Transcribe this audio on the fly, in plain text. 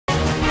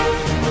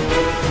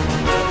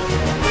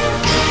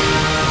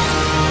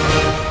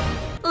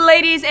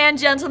Ladies and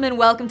gentlemen,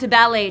 welcome to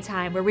Ballet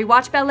Time, where we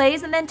watch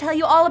ballets and then tell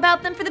you all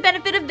about them for the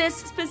benefit of this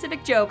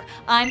specific joke.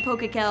 I'm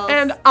PokeKellz.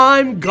 And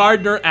I'm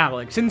Gardener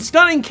Alex. In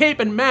stunning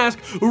cape and mask,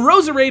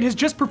 Roserade has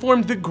just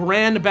performed the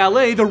grand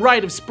ballet, The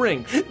Rite of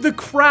Spring. The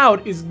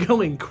crowd is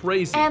going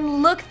crazy.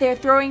 And look, they're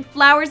throwing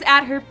flowers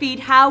at her feet.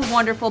 How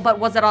wonderful, but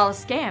was it all a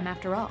scam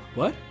after all?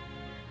 What?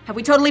 Have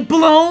we totally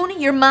blown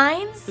your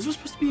minds? This was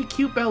supposed to be a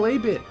cute ballet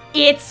bit.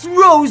 It's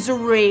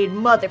Roserade,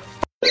 motherfucker.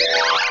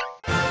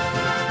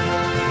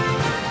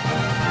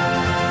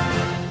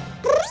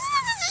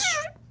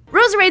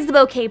 Roserade's the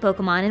bouquet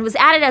Pokemon and was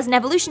added as an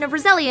evolution of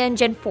Roselia in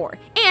Gen 4.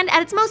 And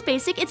at its most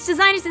basic, its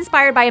design is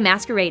inspired by a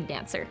masquerade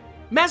dancer.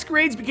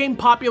 Masquerades became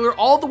popular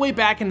all the way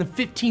back in the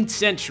 15th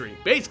century.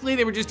 Basically,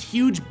 they were just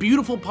huge,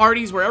 beautiful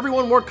parties where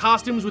everyone wore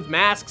costumes with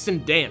masks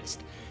and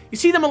danced. You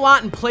see them a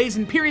lot in plays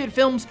and period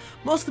films,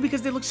 mostly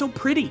because they look so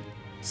pretty.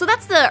 So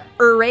that's the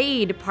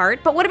arrayed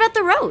part, but what about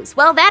the rose?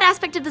 Well, that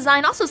aspect of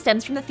design also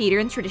stems from the theater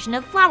and tradition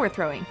of flower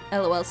throwing.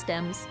 LOL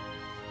stems.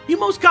 You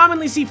most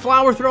commonly see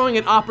flower throwing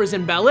at operas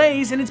and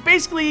ballets, and it's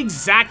basically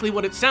exactly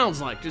what it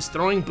sounds like, just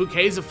throwing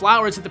bouquets of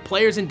flowers at the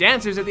players and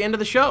dancers at the end of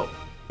the show.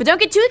 But don't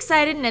get too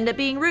excited and end up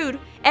being rude.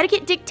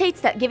 Etiquette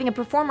dictates that giving a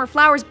performer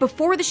flowers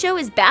before the show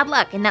is bad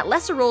luck, and that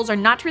lesser roles are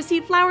not to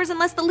receive flowers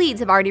unless the leads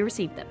have already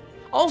received them.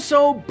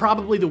 Also,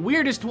 probably the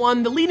weirdest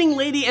one, the leading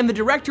lady and the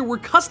director were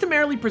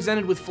customarily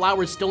presented with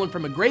flowers stolen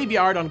from a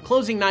graveyard on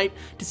closing night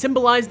to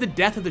symbolize the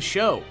death of the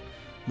show.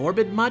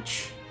 Morbid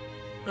much?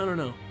 I don't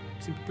know.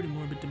 Seems pretty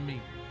morbid to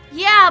me.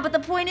 Yeah, but the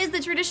point is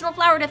the traditional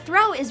flower to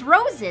throw is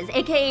roses,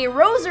 aka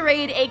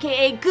Roserade,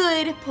 aka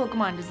good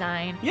Pokemon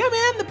design. Yeah,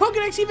 man, the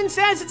Pokedex even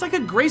says it's like a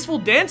graceful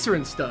dancer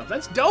and stuff.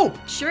 That's dope.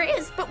 Sure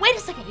is, but wait a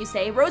second, you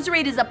say.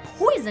 Roserade is a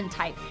poison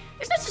type.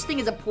 There's no such thing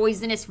as a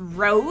poisonous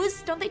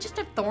rose. Don't they just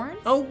have thorns?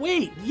 Oh,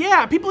 wait,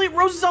 yeah, people eat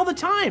roses all the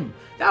time.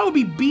 That would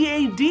be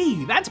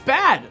B-A-D. That's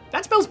bad.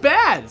 That spells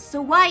bad. So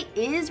why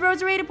is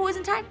Roserade a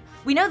poison type?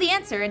 We know the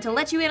answer, and to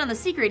let you in on the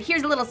secret,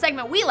 here's a little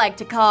segment we like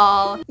to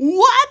call...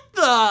 What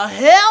the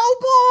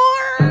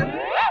Hellbore?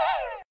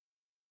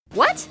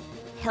 What?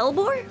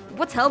 Hellbore?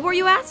 What's Hellbore,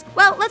 you ask?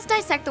 Well, let's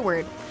dissect the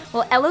word.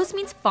 Well, Elos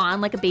means fawn,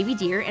 like a baby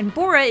deer, and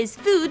Bora is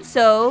food,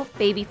 so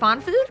baby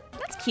fawn food?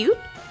 That's cute.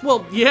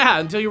 Well, yeah,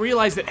 until you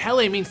realize that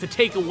Hele means to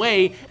take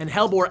away, and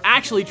Hellbore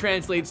actually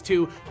translates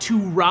to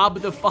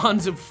rob the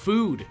fawns of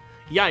food.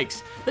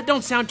 Yikes, that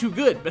don't sound too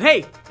good, but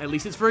hey, at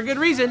least it's for a good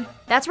reason.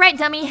 That's right,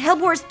 dummy.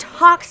 Hellbore's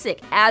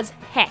toxic as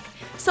heck.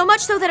 So much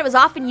so that it was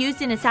often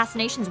used in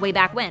assassinations way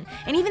back when,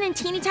 and even in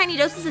teeny tiny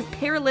doses as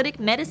paralytic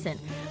medicine.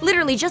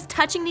 Literally, just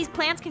touching these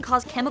plants can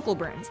cause chemical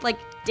burns. Like,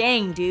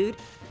 dang, dude.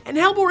 And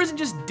Hellbore isn't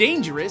just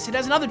dangerous, it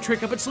has another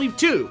trick up its sleeve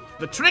too.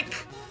 The trick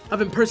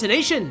of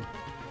impersonation.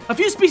 A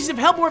few species of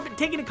Hellbore have been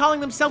taken to calling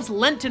themselves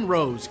Lenten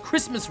Rose,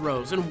 Christmas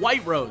Rose, and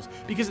White Rose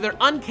because of their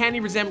uncanny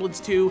resemblance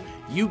to,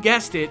 you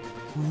guessed it,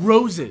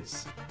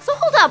 roses. So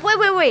hold up,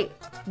 wait.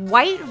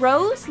 White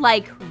Rose?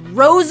 Like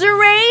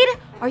Roserade?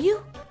 Are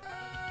you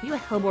a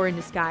Hellbore in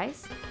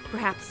disguise?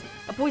 Perhaps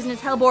a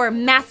poisonous Hellbore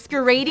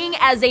masquerading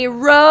as a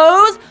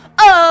rose?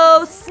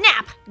 Oh,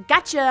 snap!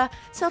 Gotcha.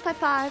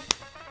 Self-high-five.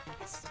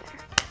 Yes,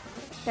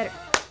 better.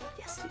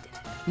 Yes, you did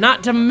it.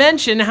 Not to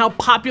mention how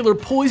popular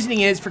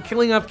poisoning is for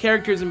killing off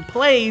characters in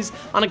plays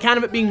on account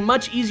of it being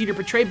much easier to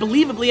portray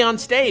believably on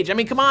stage. I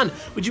mean, come on,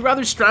 would you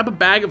rather strap a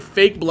bag of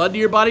fake blood to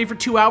your body for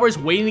 2 hours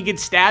waiting to get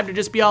stabbed or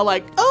just be all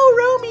like,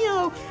 oh,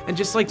 Romeo, and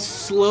just like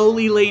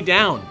slowly lay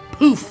down?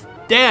 Poof,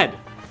 dead.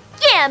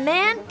 Yeah,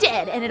 man,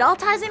 dead. And it all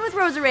ties in with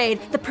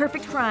Roserade, the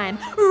perfect crime.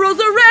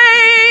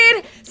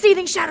 Roserade!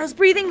 Seething shadows,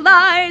 breathing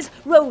lies.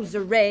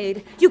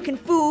 Roserade, you can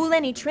fool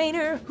any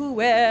trainer who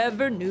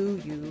ever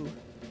knew you.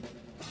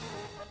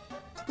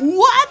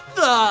 What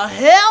the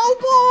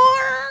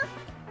Hellbore?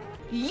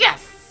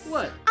 Yes!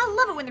 What? I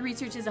love it when the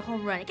research is a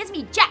home run. It gets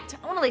me jacked.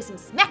 I want to lay some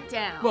smack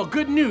down. Well,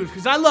 good news,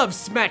 because I love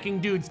smacking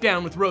dudes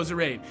down with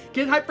Roserade.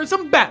 Get hyped for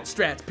some battle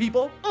strats,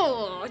 people.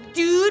 Oh,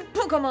 dude,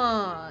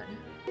 Pokemon.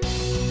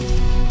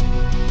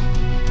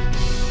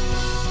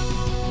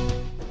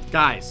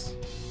 Guys,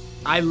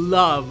 I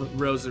love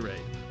Roserade.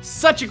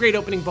 Such a great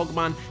opening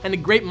Pokemon and a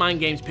great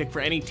mind games pick for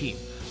any team.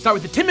 Start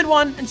with the timid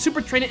one and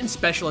super train it in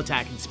special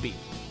attack and speed.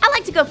 I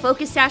like to go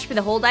Focus Sash for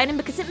the hold item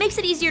because it makes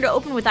it easier to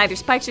open with either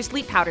Spikes or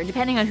Sleep Powder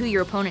depending on who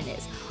your opponent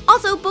is.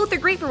 Also, both are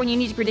great for when you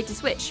need to predict a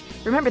switch.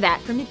 Remember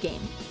that for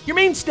mid-game. Your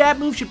main stab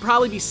move should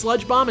probably be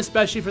Sludge Bomb,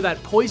 especially for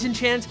that poison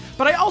chance,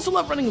 but I also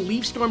love running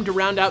Leaf Storm to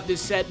round out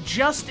this set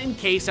just in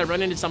case I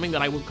run into something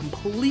that I will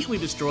completely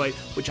destroy,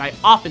 which I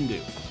often do.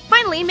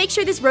 Finally, make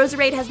sure this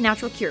Roserade has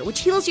Natural Cure, which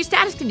heals your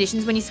status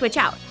conditions when you switch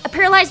out. A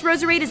paralyzed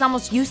Roserade is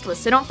almost useless,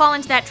 so don't fall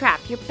into that trap.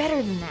 You're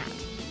better than that.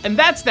 And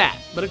that's that.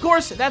 But of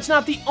course, that's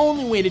not the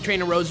only way to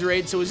train a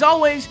Roserade, so as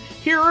always,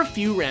 here are a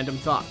few random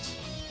thoughts.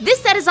 This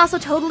set is also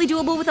totally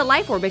doable with a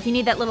Life Orb if you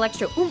need that little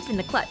extra oomph in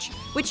the clutch,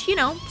 which, you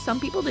know,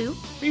 some people do.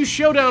 For you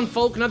Showdown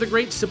folk, another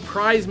great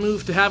surprise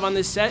move to have on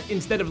this set,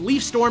 instead of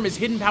Leaf Storm, is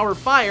Hidden Power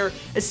Fire,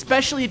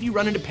 especially if you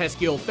run into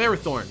pesky old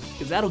Ferrothorn,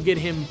 because that'll get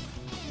him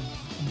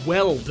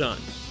well done.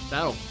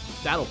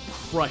 That'll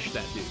crush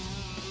that dude.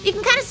 You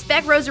can kind of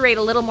spec Roserade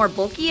a little more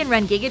bulky and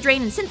run Giga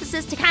Drain and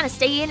Synthesis to kind of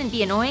stay in and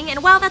be annoying,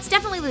 and while that's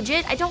definitely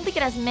legit, I don't think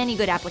it has many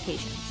good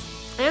applications.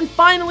 And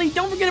finally,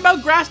 don't forget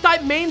about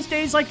grass-type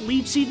mainstays like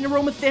Leaf Seed and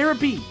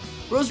Aromatherapy.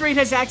 Roserade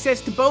has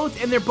access to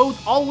both, and they're both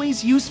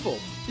always useful.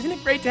 Isn't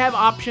it great to have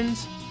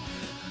options?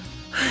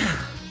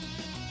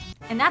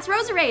 And that's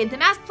Roserade, the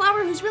masked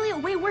flower who's really a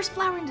way worse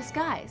flower in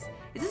disguise.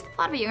 Is this the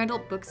plot of a young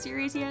adult book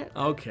series yet?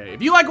 Okay,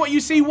 if you like what you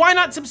see, why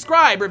not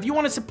subscribe? Or if you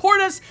want to support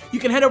us, you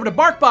can head over to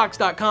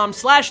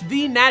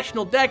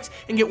barkbox.com/TheNationalDex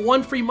and get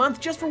 1 free month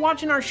just for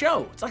watching our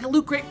show. It's like a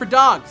loot crate for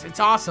dogs.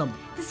 It's awesome.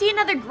 To see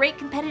another great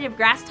competitive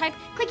grass type,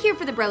 click here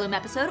for the Breloom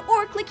episode,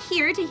 or click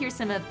here to hear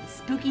some of the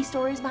spooky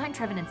stories behind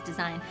Trevenant's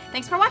design.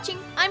 Thanks for watching.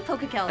 I'm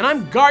PokeKellz. And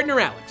I'm Gardener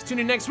Alex. Tune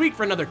in next week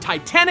for another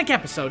Titanic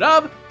episode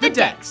of The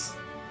Dex.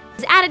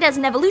 It's added as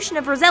an evolution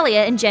of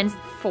Roselia in Gens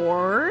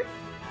 4,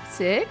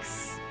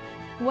 6.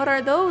 What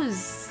are those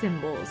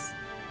symbols?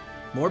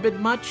 Morbid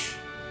much?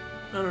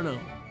 I don't know.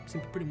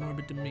 Seems pretty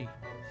morbid to me.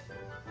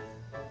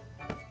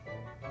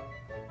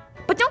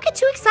 But don't get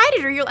too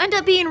excited or you'll end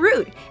up being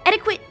rude.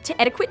 Etiquette.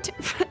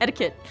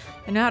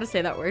 I know how to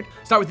say that word.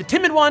 Start with the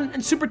timid one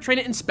and super train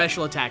it in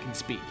special attack and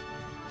speed.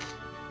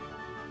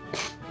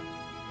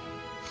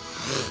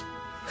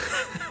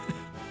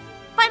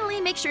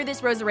 Finally, make sure this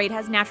Roserade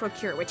has natural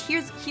cure, which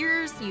hears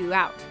you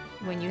out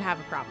when you have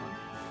a problem.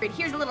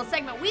 Here's a little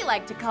segment we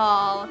like to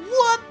call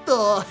What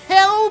the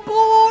hell,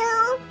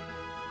 boy?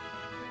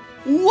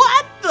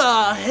 What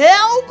the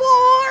hell?